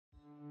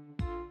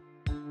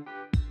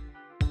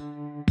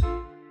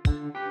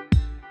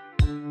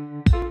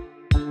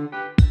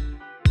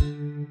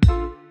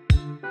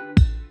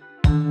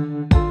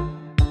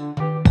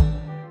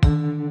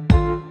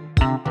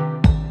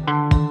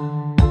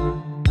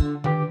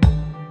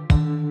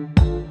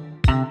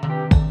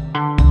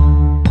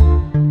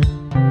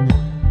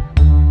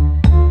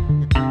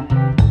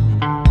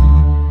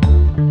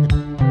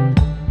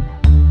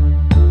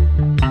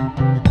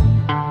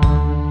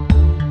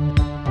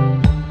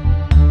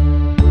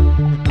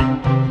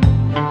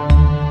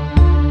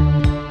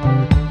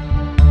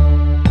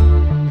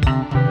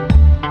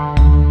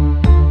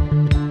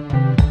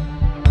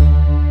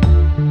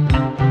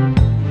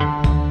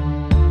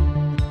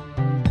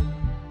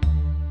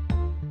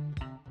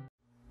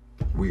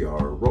We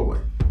are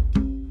rolling.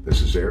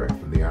 This is Eric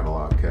from the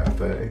Analogue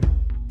Cafe,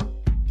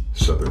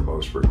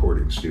 southernmost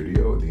recording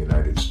studio in the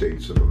United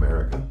States of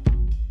America.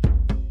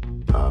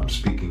 I'm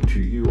speaking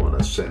to you on a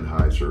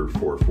Sennheiser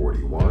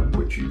 441,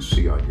 which you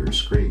see on your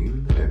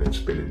screen, and it's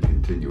been in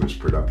continuous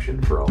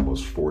production for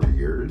almost 40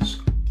 years.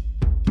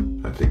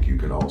 I think you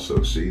can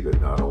also see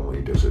that not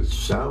only does it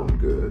sound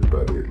good,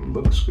 but it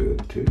looks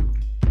good too.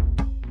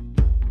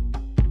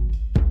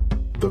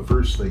 The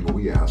first thing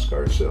we ask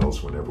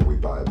ourselves whenever we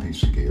buy a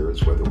piece of gear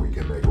is whether we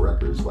can make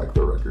records like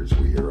the records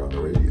we hear on the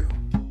radio.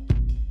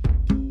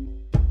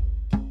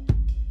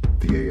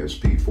 The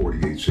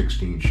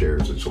ASP4816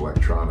 shares its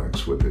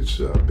electronics with its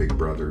big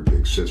brother,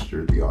 big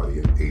sister, the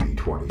Audient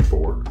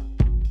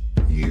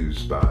ASP4816,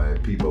 used by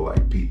people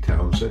like Pete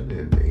Townsend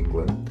in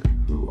England,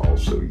 who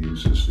also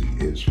uses the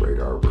IS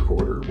radar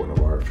recorder, one of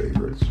our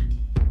favorites.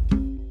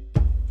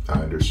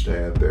 I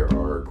understand there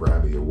are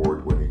Grammy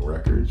Award-winning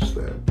records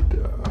that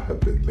have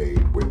been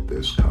made with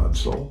this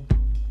console.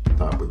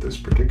 Not with this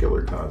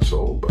particular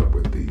console, but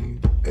with the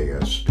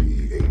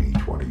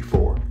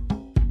ASP8024.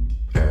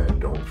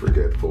 And don't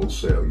forget Full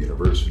Sail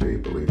University. I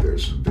believe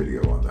there's some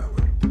video on that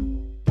one.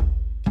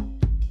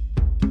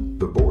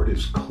 The board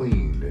is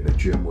clean in a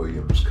Jim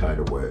Williams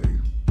kind of way.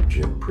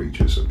 Jim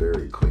preaches a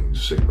very clean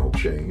signal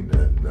chain,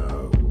 and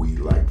we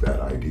like that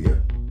idea.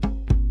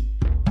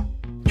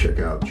 Check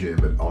out Jim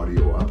at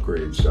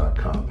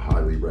audioupgrades.com.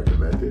 Highly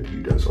recommend it.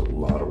 He does a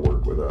lot of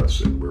work with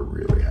us, and we're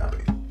really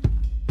happy.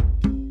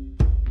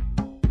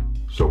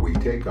 So we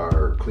take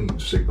our clean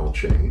signal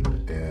chain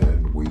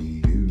and we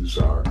use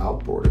our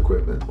outboard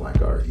equipment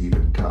like our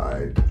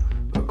Eventide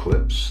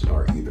Eclipse,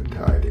 our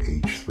Eventide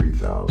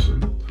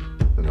H3000,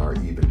 and our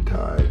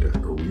Eventide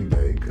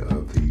remake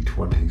of the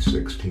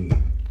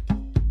 2016.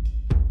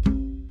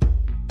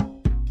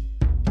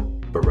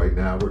 But right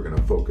now we're going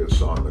to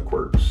focus on the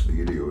quirks,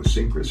 the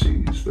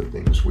idiosyncrasies, the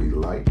things we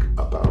like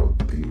about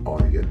the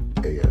Audient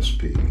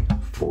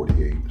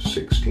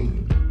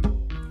ASP4816,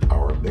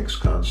 our mix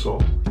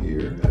console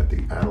here at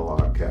the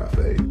Analogue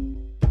Cafe.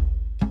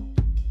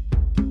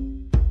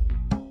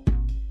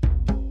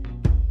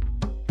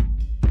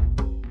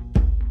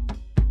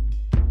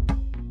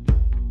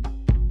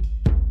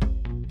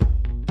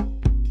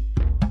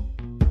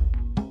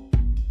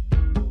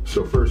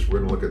 So first we're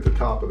going to look at the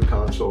top of the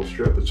console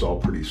strip. It's all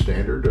pretty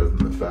standard other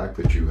than the fact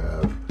that you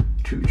have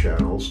two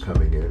channels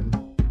coming in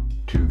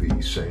to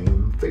the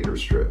same fader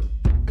strip.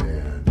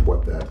 And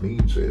what that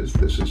means is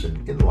this is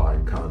an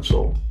inline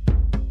console.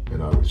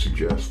 And I would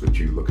suggest that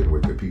you look in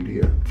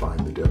Wikipedia and find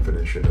the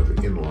definition of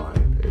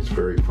inline. It's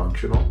very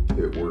functional.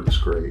 It works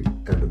great.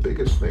 And the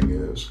biggest thing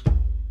is,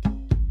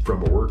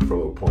 from a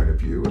workflow point of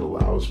view, it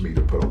allows me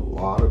to put a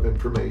lot of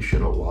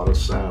information, a lot of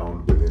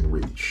sound within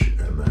reach.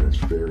 And that is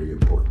very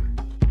important.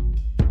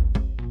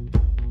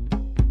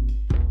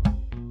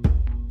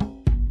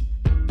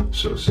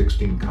 So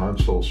 16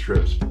 console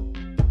strips,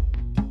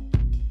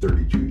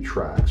 32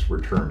 tracks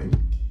returning,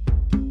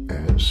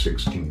 and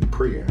 16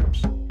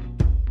 preamps,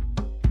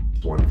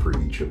 one for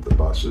each of the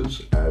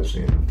buses, as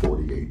in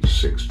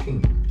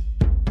 4816.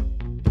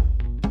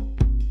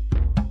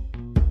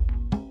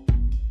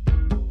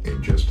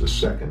 In just a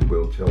second,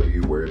 we'll tell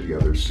you where the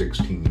other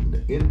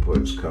 16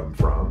 inputs come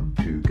from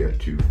to get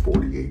to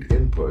 48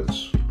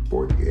 inputs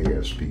for the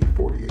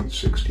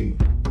ASP4816.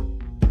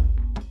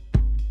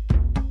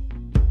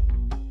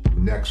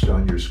 Next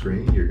on your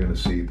screen, you're going to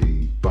see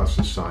the bus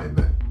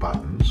assignment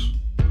buttons.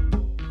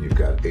 You've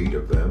got 8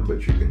 of them,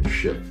 but you can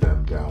shift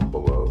them down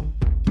below.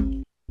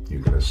 You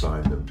can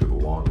assign them to the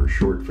long or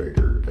short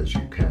fader, as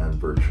you can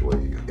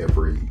virtually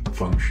every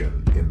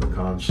function in the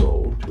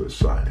console to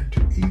assign it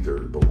to either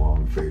the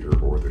long fader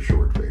or the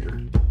short fader.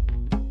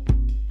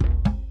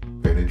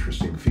 An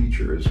interesting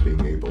feature is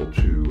being able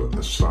to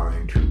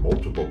assign to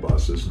multiple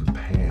buses and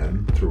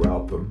pan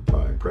throughout them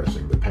by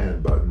pressing the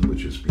pan button,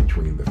 which is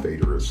between the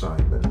fader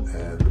assignment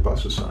and the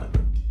bus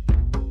assignment.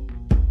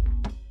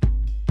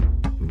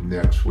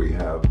 Next we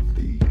have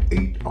the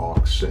 8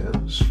 aux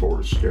sends,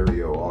 4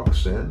 stereo aux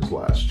sends,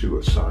 last 2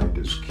 assigned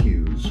as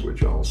cues,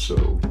 which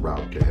also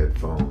route to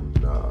headphone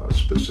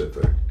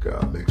specific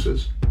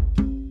mixes.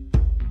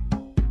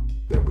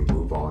 Then we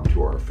move on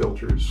to our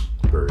filters,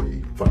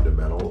 very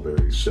fundamental,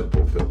 very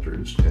simple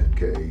filters,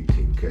 10K,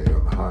 18K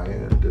on the high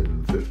end,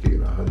 and 50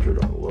 and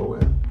 100 on the low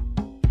end.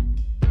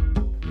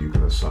 You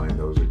can assign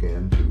those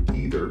again to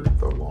either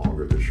the long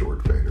or the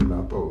short fader,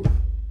 not both.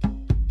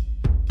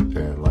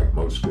 And like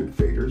most good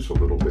faders, a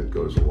little bit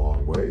goes a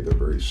long way. They're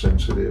very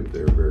sensitive,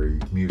 they're very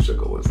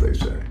musical, as they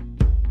say.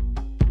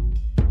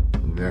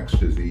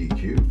 Next is the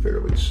EQ,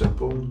 fairly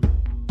simple.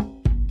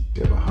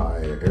 You have a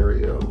high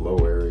area, a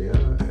low area,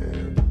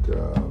 and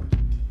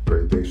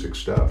very basic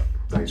stuff.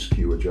 Nice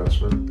Q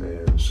adjustment,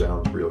 and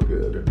sounds real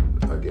good.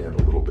 And again,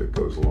 a little bit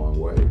goes a long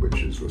way,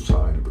 which is the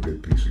sign of a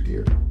good piece of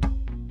gear.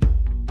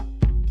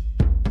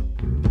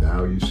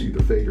 Now you see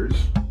the faders.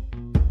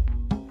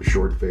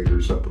 Short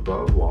faders up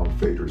above, long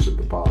faders at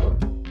the bottom.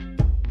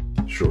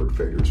 Short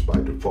faders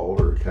by default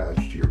are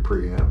attached to your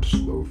preamps.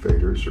 Low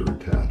faders are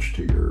attached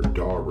to your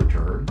DAW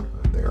return.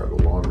 And they are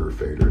the longer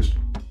for faders.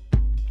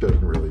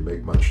 Doesn't really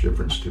make much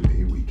difference to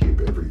me. We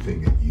keep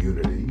everything in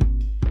unity.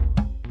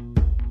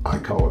 I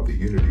call it the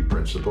unity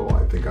principle.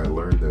 I think I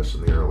learned this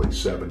in the early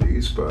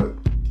 70s, but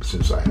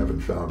since I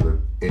haven't found it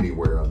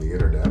anywhere on the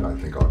internet, I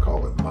think I'll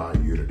call it my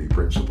unity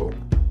principle.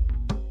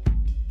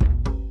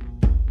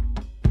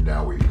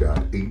 Now we've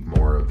got 8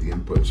 more of the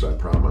inputs I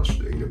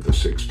promised, 8 of the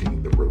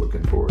 16 that we're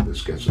looking for.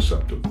 This gets us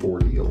up to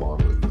 40, along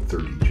with the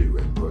 32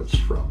 inputs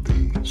from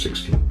the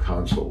 16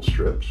 console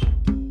strips.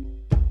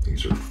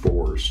 These are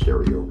 4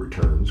 stereo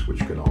returns, which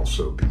can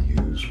also be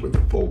used with a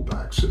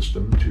foldback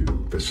system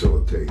to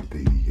facilitate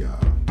the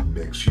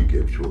mix you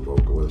give to a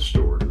vocalist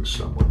or to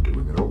someone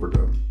doing an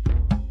overdub.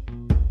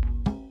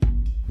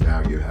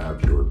 Now you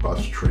have your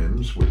bus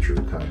trims, which are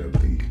kind of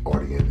the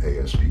Audient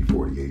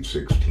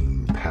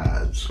ASP4816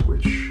 pads,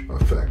 which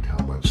affect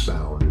how much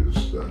sound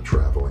is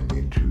traveling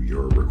into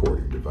your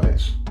recording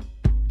device.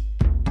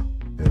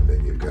 And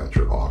then you've got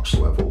your aux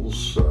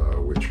levels,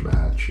 which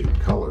match in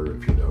color.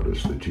 If you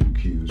notice, the 2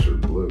 Qs are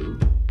blue,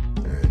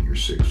 and your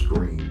 6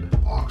 green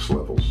aux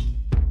levels.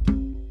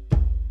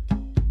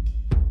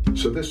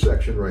 So this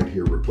section right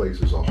here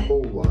replaces a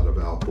whole lot of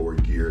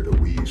outboard gear that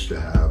we used to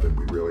have, and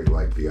we really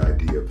like the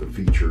idea of the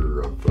feature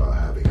of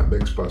having a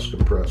mix bus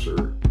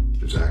compressor.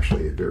 It's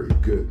actually a very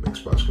good mix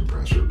bus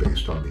compressor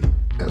based on the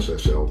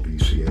SSL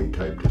VCA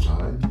type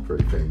design,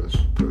 very famous,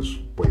 goes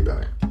way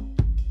back.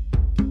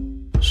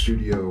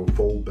 Studio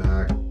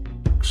foldback,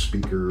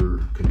 speaker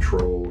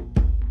control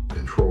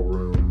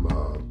room.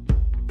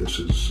 This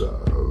is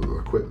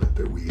equipment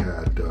that we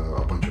had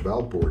a bunch of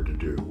outboard to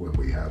do when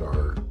we had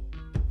our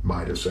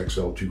Midas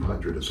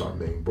XL200 as our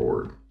main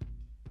board.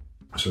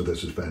 So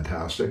this is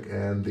fantastic.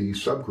 And the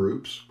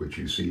subgroups, which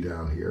you see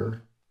down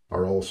here,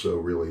 are also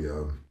really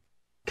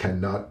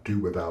cannot do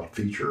without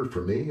feature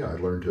for me. I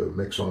learned to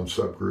mix on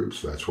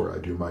subgroups. That's where I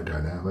do my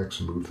dynamics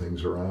and move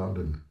things around,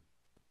 and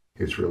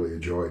it's really a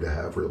joy to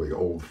have really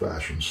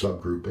old-fashioned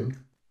subgrouping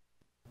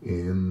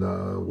in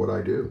what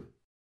I do.